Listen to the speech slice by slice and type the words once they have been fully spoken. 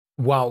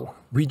Wow,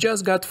 we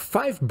just got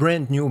 5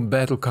 brand new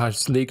battle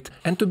cards leaked,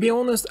 and to be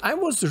honest, I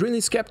was really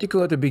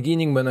skeptical at the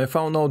beginning when I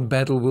found out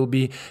battle will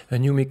be a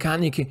new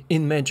mechanic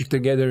in Magic the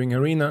Gathering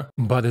arena,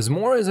 but as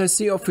more as I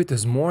see of it,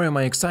 as more am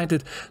I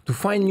excited to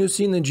find new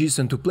synergies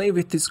and to play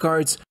with these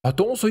cards, but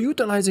also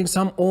utilizing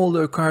some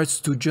older cards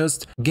to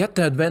just get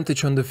the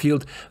advantage on the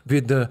field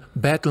with the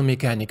battle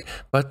mechanic.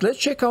 But let's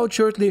check out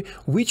shortly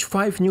which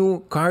 5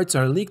 new cards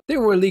are leaked. They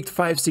were leaked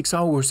 5-6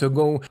 hours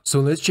ago,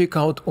 so let's check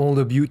out all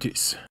the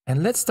beauties.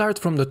 And let's start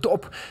from the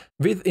top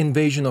with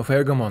Invasion of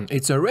Argamon.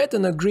 It's a red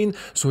and a green,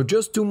 so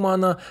just 2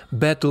 mana,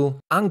 battle,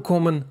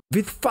 uncommon,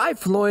 with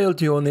 5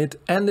 loyalty on it,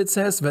 and it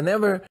says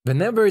whenever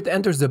it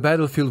enters the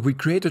battlefield we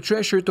create a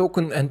treasure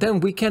token and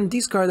then we can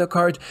discard a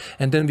card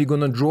and then we're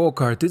gonna draw a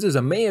card. This is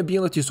a May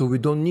ability, so we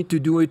don't need to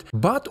do it,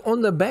 but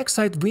on the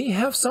backside we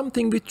have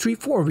something with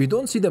 3-4. We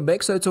don't see the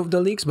backsides of the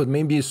leaks, but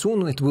maybe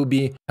soon it will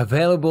be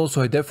available,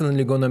 so I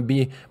definitely gonna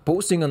be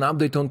posting an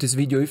update on this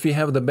video if we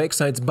have the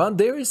backsides, but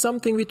there is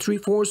something with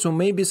 3-4, so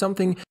maybe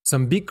something,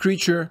 some big creature.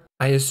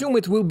 I assume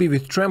it will be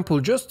with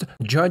trample, just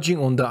judging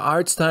on the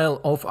art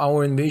style of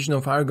our Invasion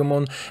of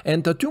Argamon,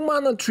 and the 2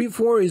 mana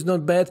 3-4 is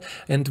not bad,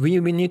 and we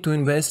need to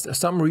invest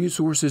some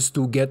resources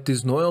to get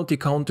these loyalty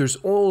counters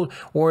or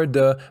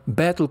the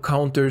battle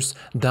counters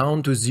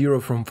down to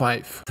 0 from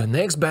 5. The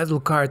next battle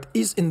card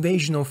is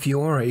Invasion of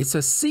Fiora. It's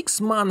a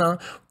 6 mana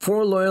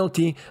 4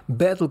 loyalty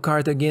battle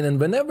card again, and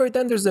whenever it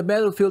enters the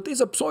battlefield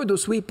it's a pseudo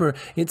sweeper.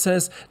 It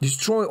says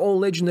destroy all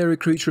legendary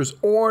creatures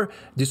or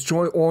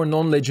destroy all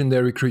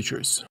non-legendary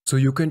creatures. So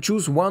you can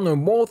choose one or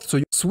both, so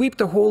you sweep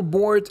the whole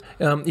board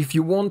if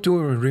you want to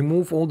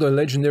remove all the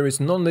legendaries,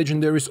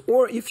 non-legendaries,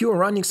 or if you're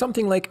running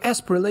something like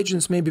Esper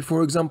Legends maybe,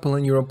 for example,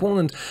 and your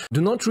opponent do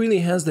not really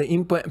has the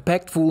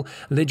impactful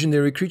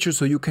legendary creature,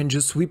 so you can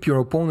just sweep your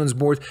opponent's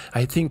board.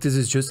 I think this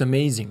is just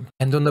amazing.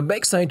 And on the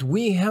backside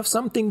we have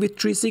something with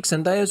 3-6,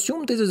 and I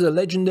assume this is a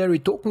legendary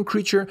token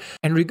creature,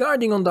 and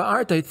regarding on the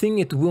art, I think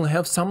it will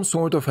have some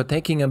sort of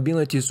attacking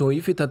ability, so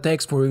if it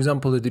attacks, for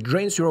example, it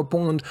drains your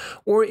opponent,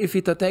 or if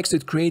it attacks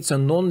it creates a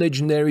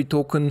non-legendary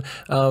token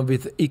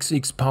with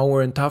XX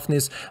power and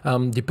toughness,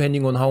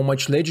 depending on how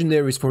much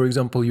legendaries, for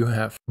example, you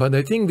have. But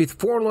I think with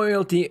 4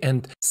 loyalty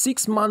and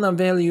 6 mana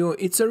value,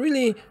 it's a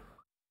really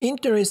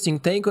interesting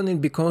take on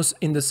it, because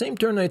in the same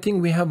turn I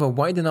think we have a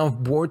wide enough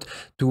board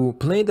to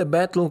play the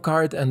battle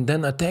card and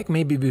then attack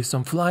maybe with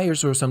some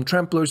flyers or some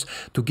tramplers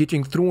to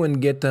getting through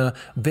and get the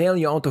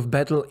value out of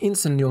battle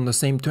instantly on the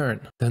same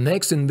turn. The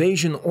next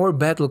invasion or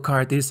battle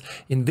card is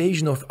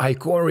Invasion of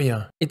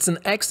Ikoria. It's an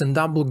X and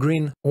double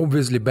green,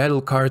 obviously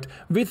battle card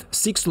with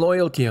 6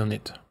 loyalty on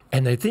it.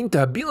 And I think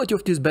the ability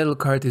of this battle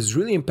card is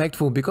really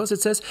impactful, because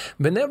it says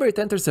whenever it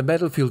enters the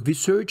battlefield we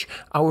search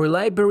our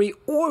library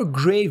or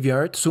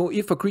graveyard, so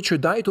if a creature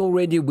died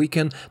already we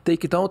can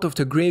take it out of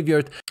the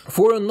graveyard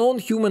for a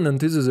non-human, and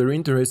this is an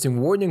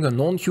interesting wording, a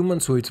non-human,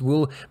 so it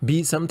will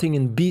be something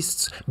in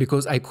beasts,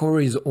 because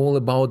Ikoria is all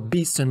about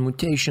beasts and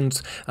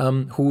mutations.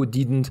 Who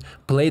didn't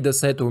play the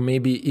set or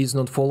maybe is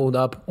not followed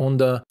up on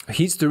the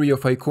history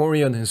of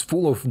Ikoria, and is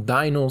full of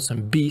dinos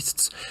and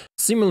beasts,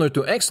 similar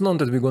to Exelon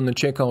that we're gonna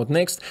check out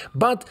next.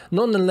 But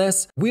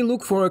nonetheless, we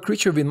look for a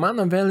creature with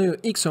mana value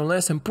X or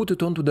less and put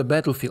it onto the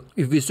battlefield.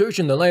 If we search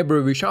in the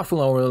library, we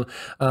shuffle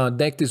our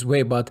deck this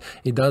way, but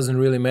it doesn't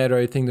really matter,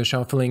 I think, the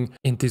shuffling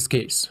in this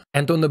case.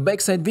 And on the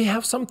backside we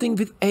have something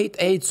with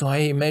 8-8, so I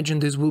imagine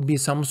this will be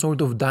some sort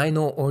of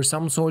dino or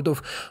some sort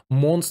of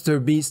monster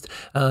beast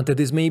that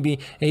is maybe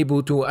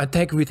able to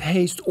attack with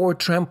haste or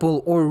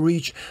trample or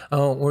reach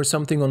or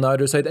something on the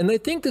other side. And I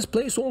think this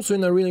plays also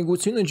in a really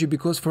good synergy,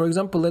 because for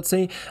example, let's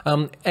say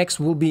X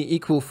will be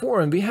equal 4,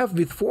 and we have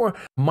with 4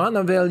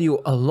 mana value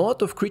a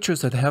lot of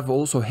creatures that have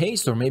also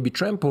haste or maybe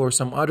trample or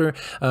some other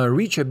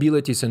reach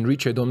abilities. And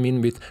reach I don't mean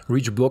with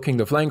reach blocking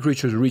the flying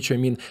creatures, reach I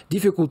mean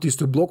difficulties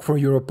to block for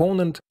your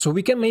opponent, so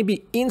we can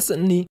maybe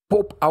instantly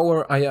pop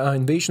our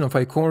Invasion of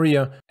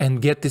Ikoria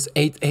and get this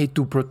 8-8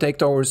 to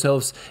protect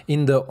ourselves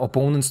in the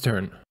opponent's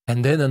turn.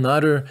 And then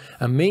another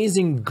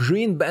amazing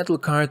green battle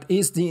card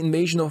is the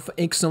Invasion of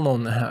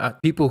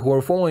Exelon. People who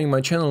are following my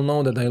channel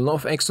know that I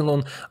love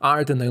Exelon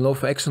art and I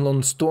love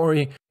Exelon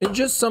story. It's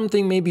just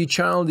something maybe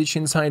childish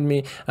inside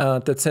me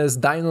that says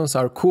dinos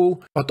are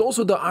cool, but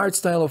also the art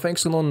style of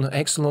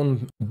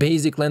Exelon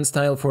basic land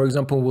style, for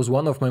example, was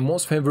one of my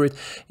most favorite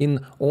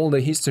in all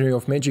the history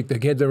of Magic the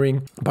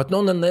Gathering. But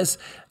nonetheless,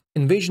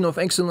 Invasion of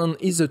Exelon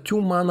is a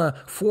 2 mana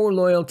 4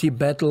 loyalty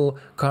battle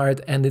card,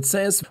 and it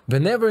says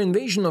whenever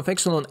Invasion of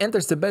Exelon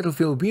enters the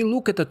battlefield we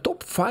look at the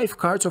top 5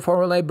 cards of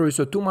our library,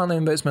 so 2 mana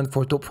investment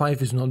for top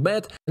 5 is not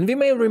bad, and we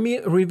may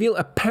reveal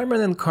a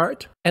permanent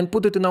card and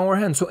put it in our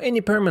hand. So any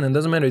permanent,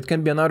 doesn't matter, it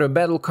can be another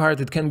battle card,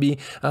 it can be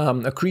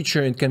a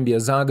creature, it can be a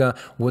saga,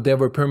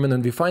 whatever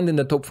permanent we find in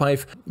the top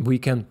 5 we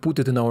can put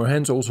it in our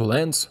hands, also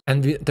lands,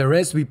 and the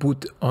rest we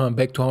put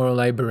back to our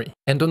library.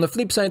 And on the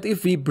flip side,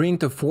 if we bring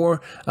the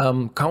 4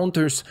 counter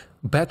counters,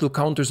 battle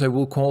counters I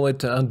will call it,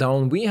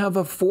 down. We have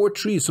a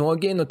 4-3, so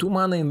again a 2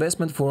 mana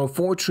investment for a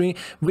 4-3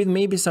 with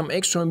maybe some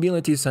extra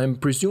abilities. I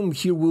presume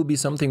here will be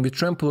something with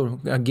trample.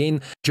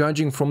 Again,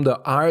 judging from the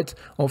art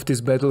of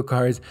this battle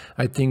card,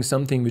 I think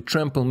something with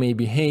trample,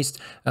 maybe haste,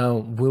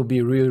 will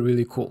be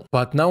really cool.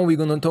 But now we're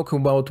gonna talk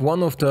about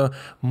one of the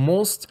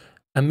most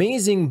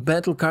amazing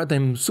battle card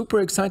I'm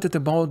super excited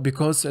about,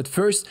 because at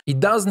first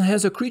it doesn't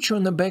has a creature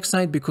on the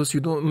backside, because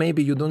you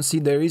don't see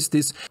there is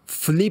this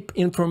flip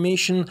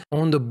information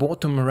on the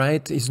bottom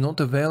right is not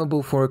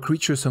available for a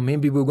creature. So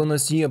maybe we're gonna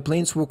see a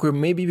planeswalker,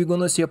 maybe we're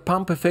gonna see a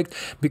pump effect,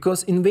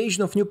 because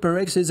Invasion of New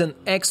Perex is an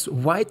X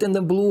white and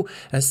a blue,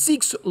 a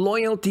 6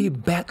 loyalty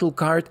battle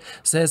card.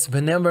 Says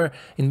whenever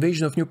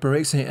Invasion of New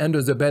Perex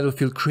enters the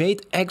battlefield,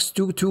 create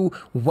X/2/2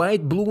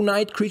 white blue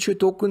knight creature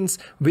tokens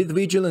with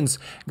vigilance.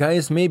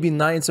 Guys, maybe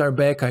Knights are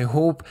back. I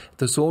hope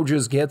the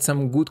soldiers get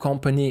some good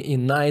company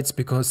in Knights,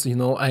 because you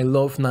know I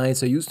love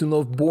Knights. I used to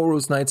love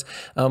Boros Knights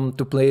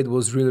to play. It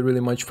was really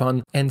much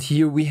fun. And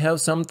here we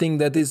have something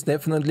that is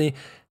definitely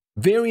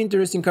very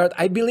interesting card.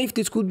 I believe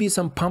this could be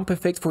some pump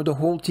effect for the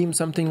whole team,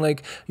 something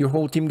like your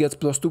whole team gets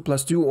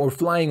 +2/+2 or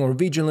flying or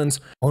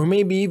vigilance, or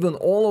maybe even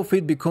all of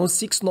it, because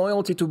 6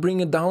 loyalty to bring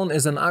it down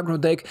as an aggro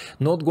deck,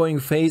 not going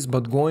phase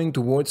but going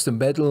towards the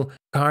battle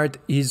card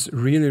is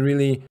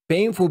really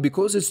painful,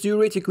 because it's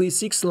theoretically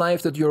 6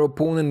 life that your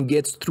opponent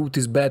gets through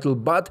this battle,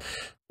 but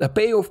the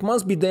payoff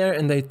must be there.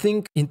 And I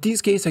think in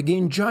this case,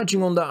 again,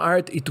 judging on the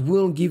art, it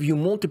will give you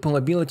multiple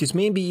abilities,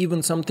 maybe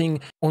even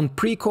something on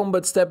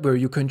pre-combat step where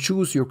you can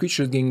choose your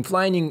creatures gain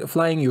flying,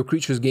 your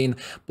creatures gain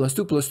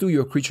 +2/+2,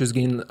 your creatures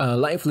gain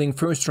lifelink,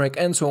 first strike,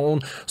 and so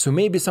on. So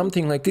maybe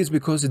something like this,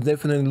 because it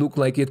definitely look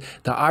like it.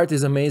 The art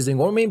is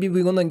amazing. Or maybe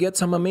we're gonna get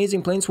some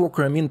amazing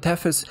planeswalker. I mean,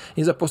 Tefes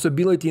is a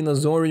possibility in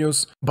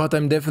Azorius, but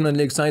I'm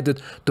definitely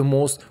excited the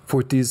most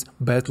for this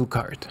battle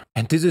card.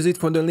 And this is it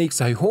for the leaks.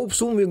 I hope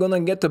soon we're gonna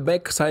get the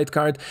backside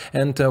card,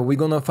 and we're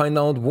gonna find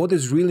out what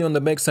is really on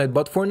the backside.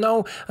 But for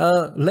now,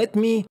 let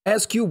me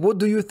ask you, what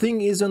do you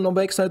think is on the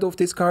backside of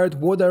this card?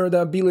 What are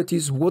the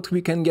abilities? What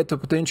we can get the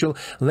potential?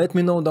 Let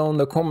me know down in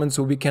the comments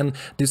so we can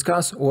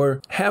discuss or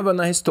have a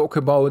nice talk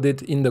about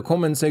it in the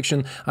comment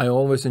section. I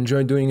always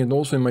enjoy doing it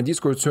also in my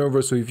Discord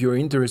server, so if you're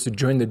interested,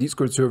 join the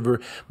Discord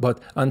server. But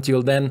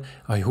until then,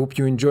 I hope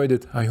you enjoyed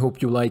it, I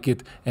hope you like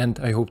it, and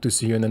I hope to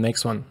see you in the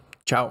next one.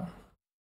 Ciao!